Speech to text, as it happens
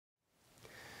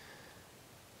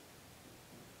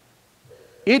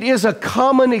It is a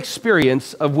common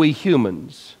experience of we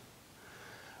humans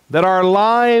that our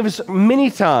lives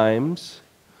many times,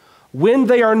 when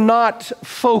they are not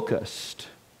focused,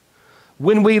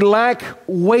 when we lack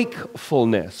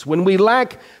wakefulness, when we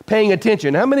lack paying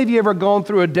attention. How many of you ever gone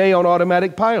through a day on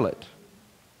automatic pilot?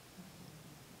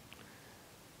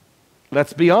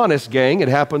 Let's be honest, gang, it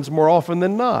happens more often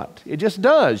than not. It just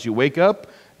does. You wake up,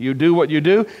 you do what you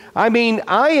do. I mean,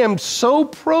 I am so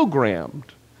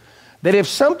programmed that if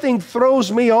something throws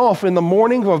me off in the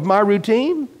morning of my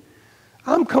routine,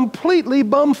 I'm completely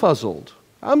bumfuzzled.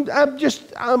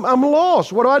 I'm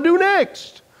lost. What do I do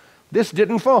next? This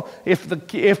didn't fall. If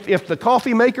the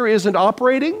coffee maker isn't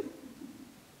operating,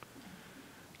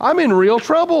 I'm in real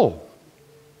trouble.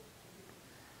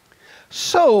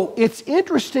 So it's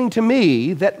interesting to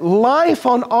me that life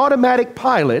on automatic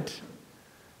pilot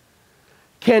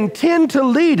can tend to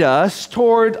lead us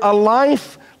toward a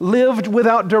life lived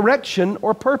without direction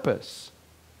or purpose.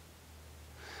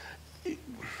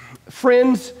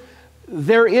 Friends,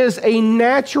 there is a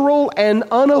natural and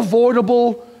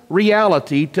unavoidable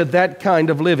reality to that kind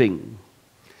of living.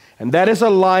 And that is a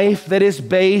life that is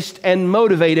based and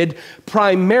motivated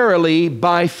primarily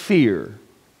by fear.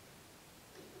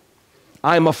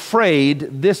 I'm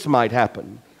afraid this might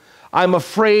happen. I'm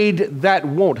afraid that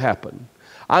won't happen.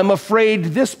 I'm afraid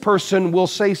this person will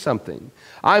say something.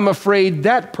 I'm afraid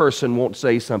that person won't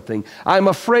say something. I'm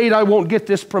afraid I won't get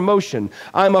this promotion.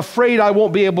 I'm afraid I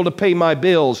won't be able to pay my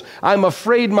bills. I'm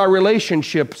afraid my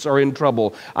relationships are in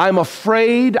trouble. I'm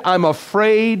afraid. I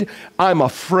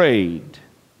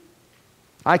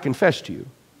confess to you,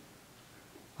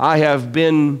 I have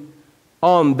been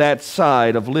on that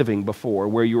side of living before,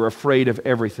 where you're afraid of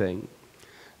everything.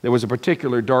 There was a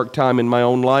particular dark time in my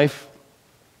own life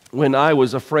when I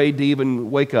was afraid to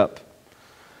even wake up,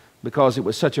 because it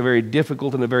was such a very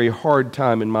difficult and a very hard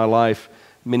time in my life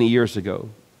many years ago.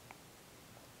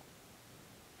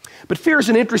 But fear is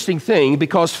an interesting thing,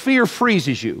 because fear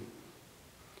freezes you.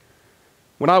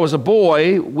 When I was a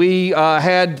boy,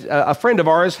 a friend of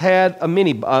ours had a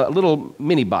little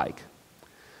mini bike.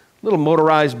 Little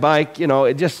motorized bike, you know,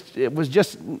 it was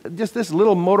just this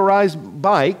little motorized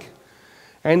bike,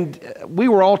 and we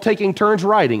were all taking turns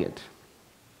riding it.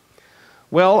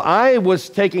 Well, I was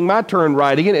taking my turn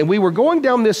riding it, and we were going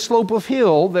down this slope of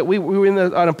hill that we were in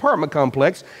an apartment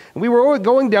complex, and we were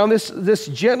going down this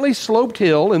gently sloped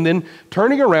hill and then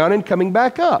turning around and coming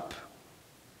back up.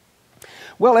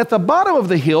 Well, at the bottom of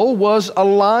the hill was a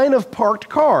line of parked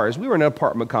cars. We were in an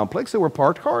apartment complex. There were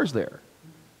parked cars there.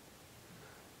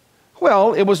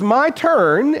 Well, it was my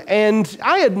turn, and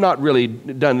I had not really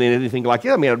done anything like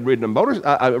that. I mean, I'd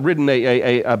ridden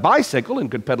a bicycle and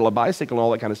could pedal a bicycle and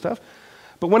all that kind of stuff.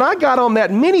 But when I got on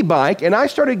that mini bike and I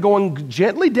started going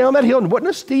gently down that hill, and it wasn't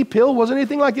a steep hill, wasn't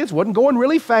anything like this, wasn't going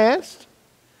really fast.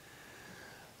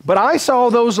 But I saw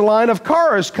those line of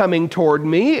cars coming toward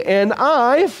me, and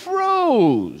I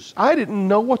froze. I didn't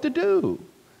know what to do.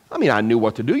 I mean, I knew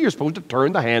what to do. You're supposed to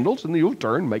turn the handles, and you'll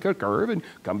turn, make a curve, and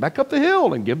come back up the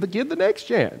hill and give the kid the next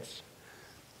chance.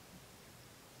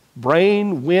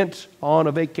 Brain went on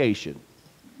a vacation.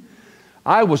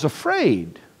 I was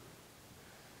afraid.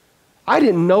 I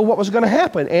didn't know what was going to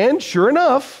happen. And sure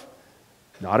enough,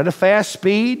 not at a fast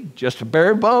speed, just a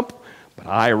bare bump, but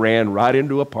I ran right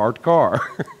into a parked car.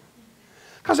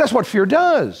 Because that's what fear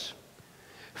does.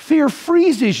 Fear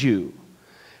freezes you.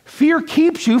 Fear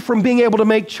keeps you from being able to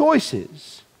make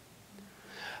choices.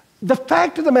 The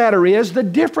fact of the matter is, the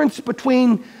difference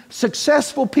between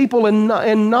successful people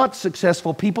and not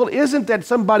successful people isn't that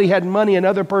somebody had money and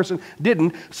another person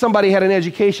didn't, somebody had an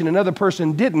education and another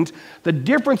person didn't. The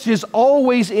difference is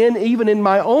always even in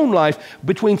my own life,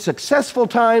 between successful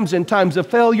times and times of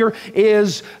failure,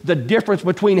 is the difference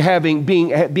between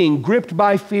being gripped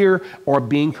by fear or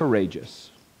being courageous.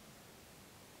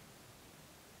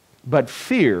 But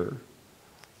fear,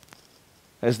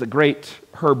 as the great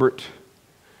Herbert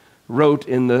wrote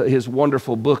in his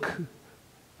wonderful book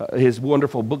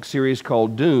series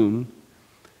called Dune,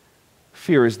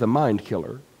 fear is the mind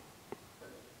killer.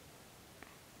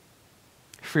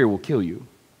 Fear will kill you.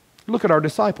 Look at our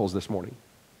disciples this morning.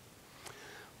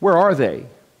 Where are they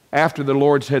after the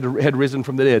Lord had risen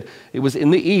from the dead? It was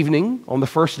in the evening, on the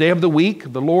first day of the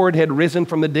week. The Lord had risen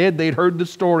from the dead. They'd heard the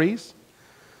stories.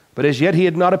 But as yet he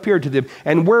had not appeared to them.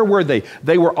 And where were they?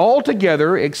 They were all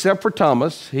together except for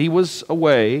Thomas. He was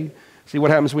away. See what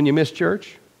happens when you miss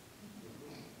church?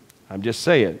 I'm just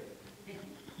saying.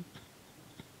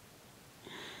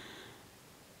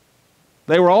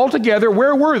 They were all together.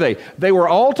 Where were they? They were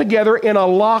all together in a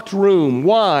locked room.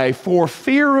 Why? For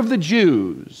fear of the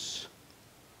Jews.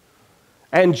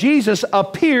 And Jesus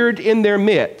appeared in their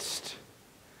midst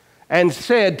and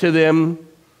said to them,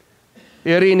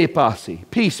 Irene pasi,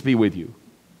 peace be with you.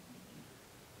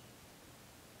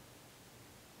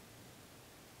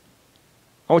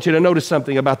 I want you to notice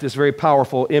something about this very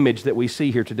powerful image that we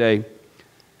see here today.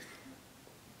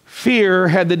 Fear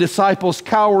had the disciples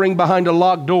cowering behind a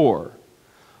locked door.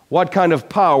 What kind of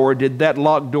power did that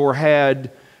locked door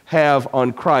have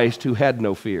on Christ who had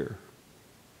no fear?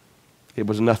 It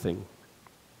was nothing.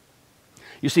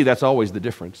 You see, that's always the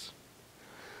difference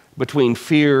between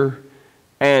fear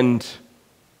and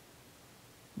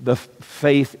the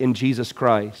faith in Jesus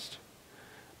Christ.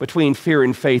 Between fear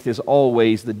and faith is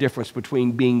always the difference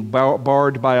between being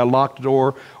barred by a locked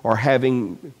door or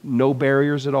having no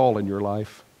barriers at all in your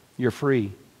life. You're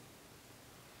free.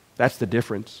 That's the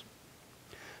difference.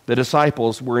 The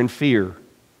disciples were in fear.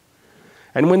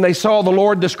 And when they saw the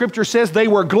Lord, the Scripture says they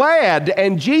were glad.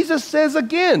 And Jesus says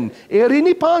again,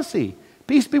 Irene pasi,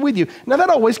 peace be with you. Now that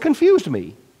always confused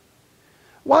me.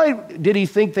 Why did he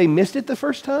think they missed it the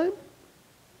first time?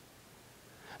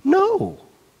 No.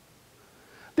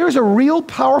 There's a real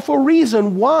powerful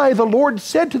reason why the Lord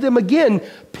said to them again,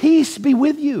 peace be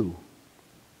with you.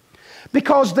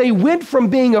 Because they went from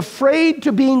being afraid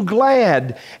to being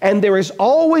glad. And there is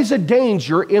always a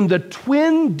danger in the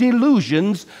twin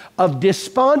delusions of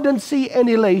despondency and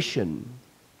elation.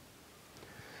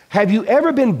 Have you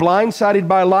ever been blindsided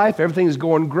by life? Everything's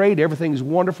going great, everything's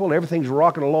wonderful, everything's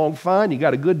rocking along fine. You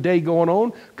got a good day going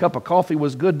on. Cup of coffee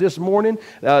was good this morning.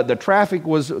 The traffic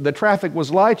was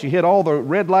light. You hit all the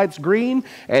red lights green,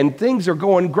 and things are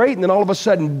going great. And then all of a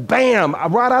sudden, bam!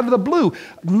 Right out of the blue,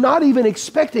 not even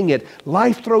expecting it,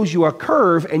 life throws you a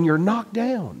curve, and you're knocked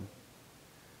down.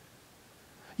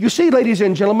 You see, ladies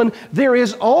and gentlemen, there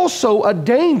is also a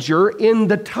danger in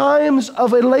the times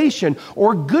of elation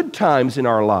or good times in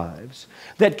our lives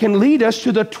that can lead us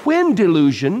to the twin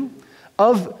delusion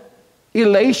of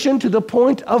elation to the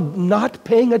point of not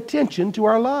paying attention to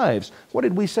our lives. What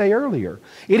did we say earlier?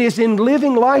 It is in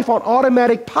living life on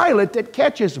automatic pilot that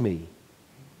catches me.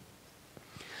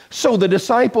 So the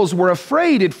disciples were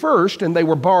afraid at first, and they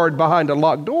were barred behind a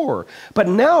locked door. But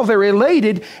now they're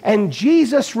elated, and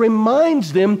Jesus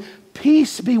reminds them,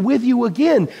 peace be with you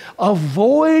again.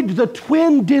 Avoid the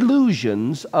twin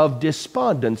delusions of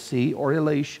despondency or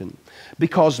elation,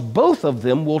 because both of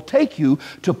them will take you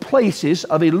to places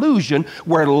of illusion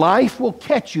where life will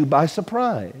catch you by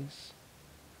surprise.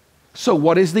 So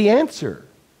what is the answer?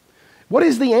 What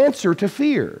is the answer to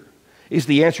fear? Is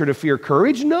the answer to fear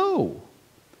courage? No.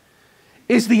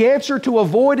 Is the answer to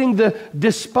avoiding the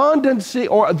despondency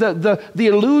or the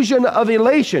illusion of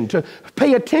elation, to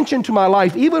pay attention to my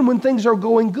life even when things are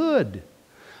going good,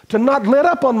 to not let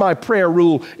up on my prayer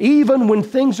rule even when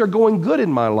things are going good in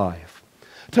my life,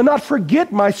 to not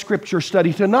forget my scripture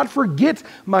study, to not forget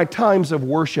my times of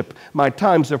worship, my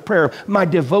times of prayer, my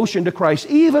devotion to Christ,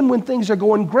 even when things are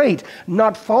going great,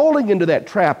 not falling into that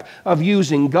trap of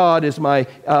using God as my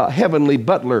heavenly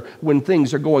butler when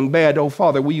things are going bad. Oh,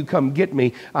 Father, will you come get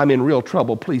me? I'm in real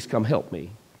trouble. Please come help me.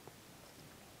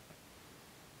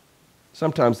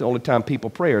 Sometimes the only time people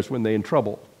pray is when they're in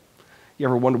trouble. You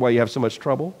ever wonder why you have so much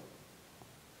trouble?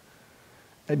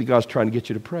 Maybe God's trying to get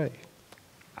you to pray.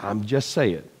 I'm just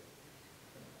saying.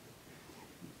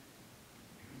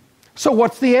 So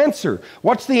what's the answer?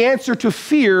 What's the answer to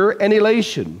fear and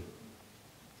elation?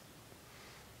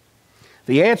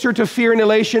 The answer to fear and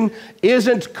elation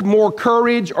isn't more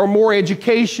courage or more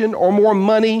education or more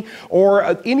money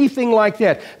or anything like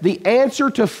that. The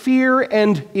answer to fear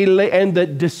and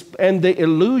the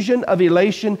illusion of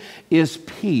elation is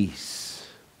peace.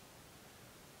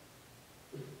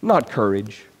 Not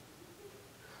courage.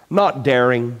 Not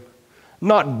daring,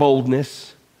 not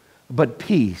boldness, but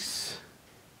peace.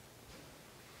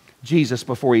 Jesus,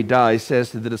 before he dies, says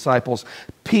to the disciples,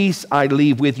 peace I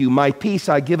leave with you, my peace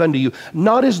I give unto you.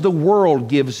 Not as the world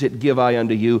gives it, give I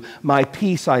unto you. My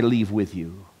peace I leave with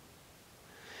you.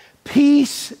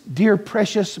 Peace, dear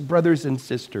precious brothers and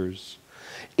sisters,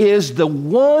 is the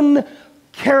one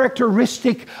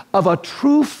characteristic of a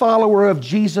true follower of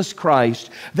Jesus Christ,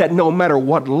 that no matter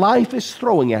what life is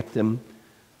throwing at them,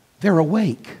 they're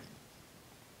awake.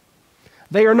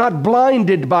 They are not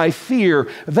blinded by fear.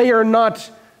 They are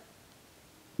not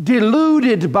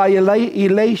deluded by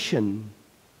elation.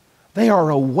 They are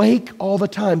awake all the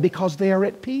time because they are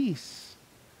at peace.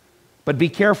 But be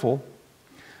careful.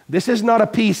 This is not a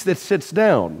peace that sits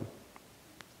down.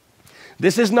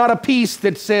 This is not a peace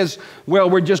that says, well,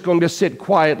 we're just going to sit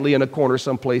quietly in a corner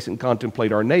someplace and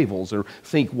contemplate our navels or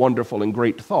think wonderful and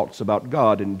great thoughts about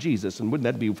God and Jesus, and wouldn't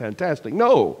that be fantastic?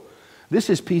 No. This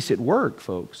is peace at work,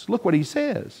 folks. Look what he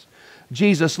says.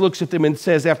 Jesus looks at them and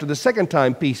says, after the second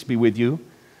time, peace be with you.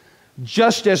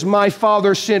 Just as my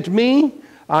Father sent me,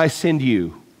 I send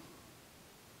you.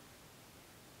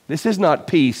 This is not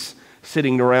peace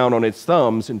sitting around on its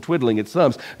thumbs and twiddling its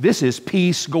thumbs. This is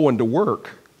peace going to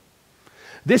work.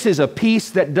 This is a peace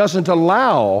that doesn't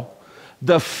allow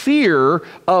the fear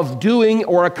of doing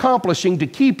or accomplishing to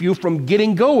keep you from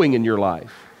getting going in your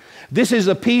life. This is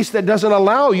a peace that doesn't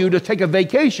allow you to take a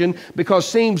vacation because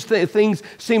things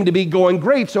seem to be going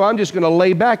great, so I'm just going to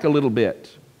lay back a little bit.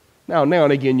 Now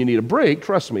and again you need a break,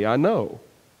 trust me, I know.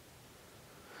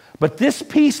 But this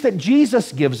peace that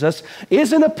Jesus gives us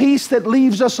isn't a peace that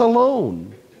leaves us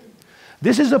alone.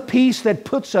 This is a peace that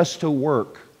puts us to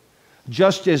work.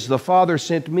 Just as the Father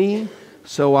sent me,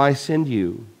 so I send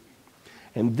you.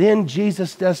 And then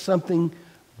Jesus does something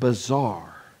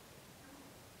bizarre.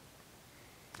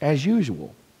 As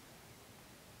usual,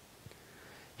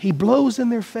 he blows in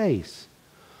their face.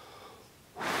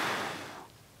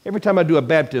 Every time I do a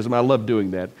baptism, I love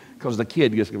doing that because the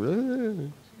kid gets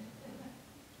going.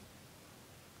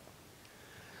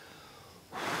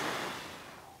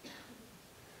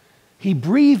 He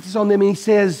breathes on them and he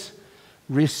says,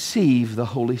 receive the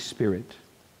Holy Spirit.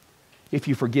 If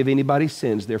you forgive anybody's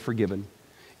sins, they're forgiven.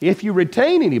 If you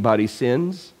retain anybody's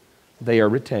sins, they are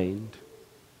retained.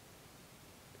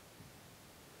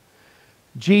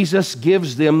 Jesus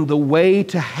gives them the way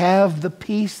to have the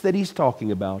peace that he's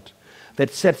talking about, that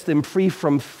sets them free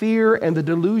from fear and the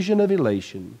delusion of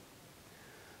elation,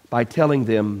 by telling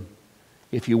them,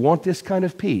 if you want this kind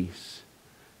of peace,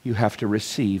 you have to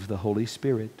receive the Holy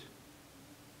Spirit.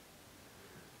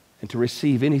 And to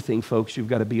receive anything, folks, you've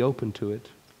got to be open to it.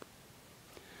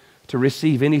 To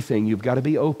receive anything, you've got to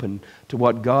be open to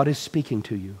what God is speaking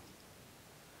to you.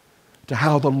 To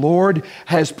how the Lord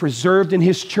has preserved in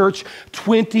His church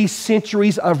 20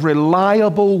 centuries of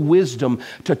reliable wisdom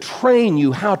to train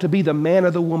you how to be the man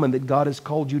or the woman that God has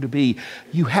called you to be.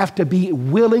 You have to be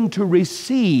willing to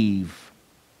receive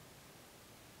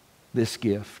this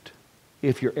gift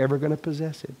if you're ever going to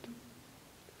possess it.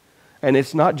 And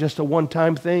it's not just a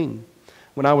one-time thing.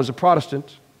 When I was a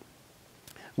Protestant,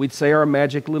 we'd say our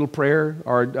magic little prayer,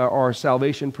 our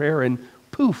salvation prayer, and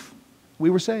poof, we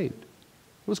were saved.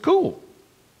 It was cool.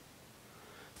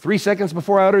 3 seconds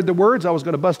before I uttered the words, I was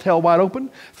going to bust hell wide open.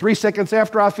 3 seconds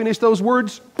after I finished those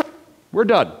words, we're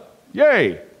done.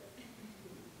 Yay! It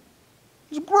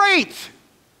was great.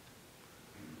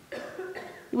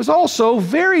 It was also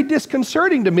very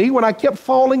disconcerting to me when I kept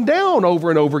falling down over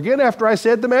and over again after I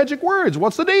said the magic words.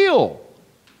 What's the deal?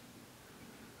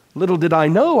 Little did I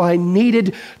know I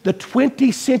needed the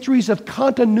 20 centuries of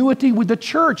continuity with the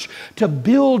church to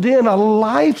build in a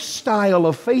lifestyle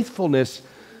of faithfulness,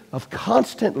 of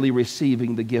constantly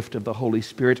receiving the gift of the Holy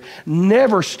Spirit.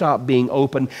 Never stop being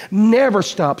open. Never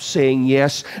stop saying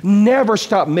yes. Never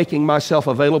stop making myself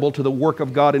available to the work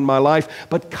of God in my life,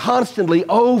 but constantly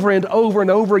over and over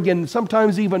and over again,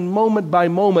 sometimes even moment by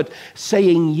moment,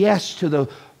 saying yes to the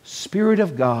Spirit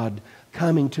of God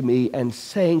coming to me and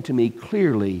saying to me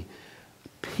clearly,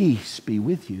 peace be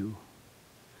with you.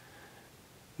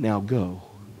 Now go.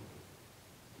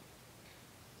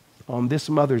 On this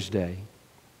Mother's Day,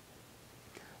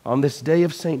 on this day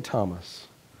of St. Thomas,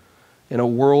 in a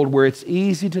world where it's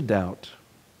easy to doubt,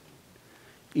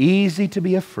 easy to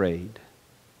be afraid,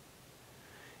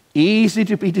 easy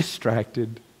to be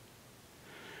distracted,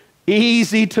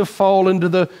 easy to fall into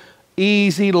the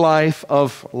easy life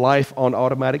of life on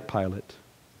automatic pilot.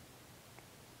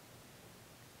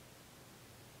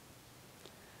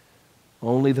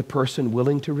 Only the person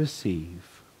willing to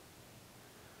receive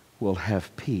will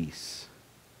have peace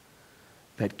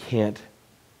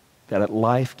that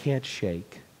life can't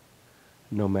shake,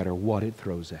 no matter what it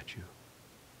throws at you.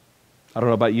 I don't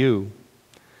know about you,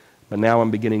 but now I'm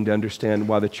beginning to understand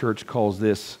why the church calls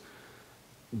this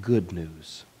good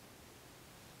news.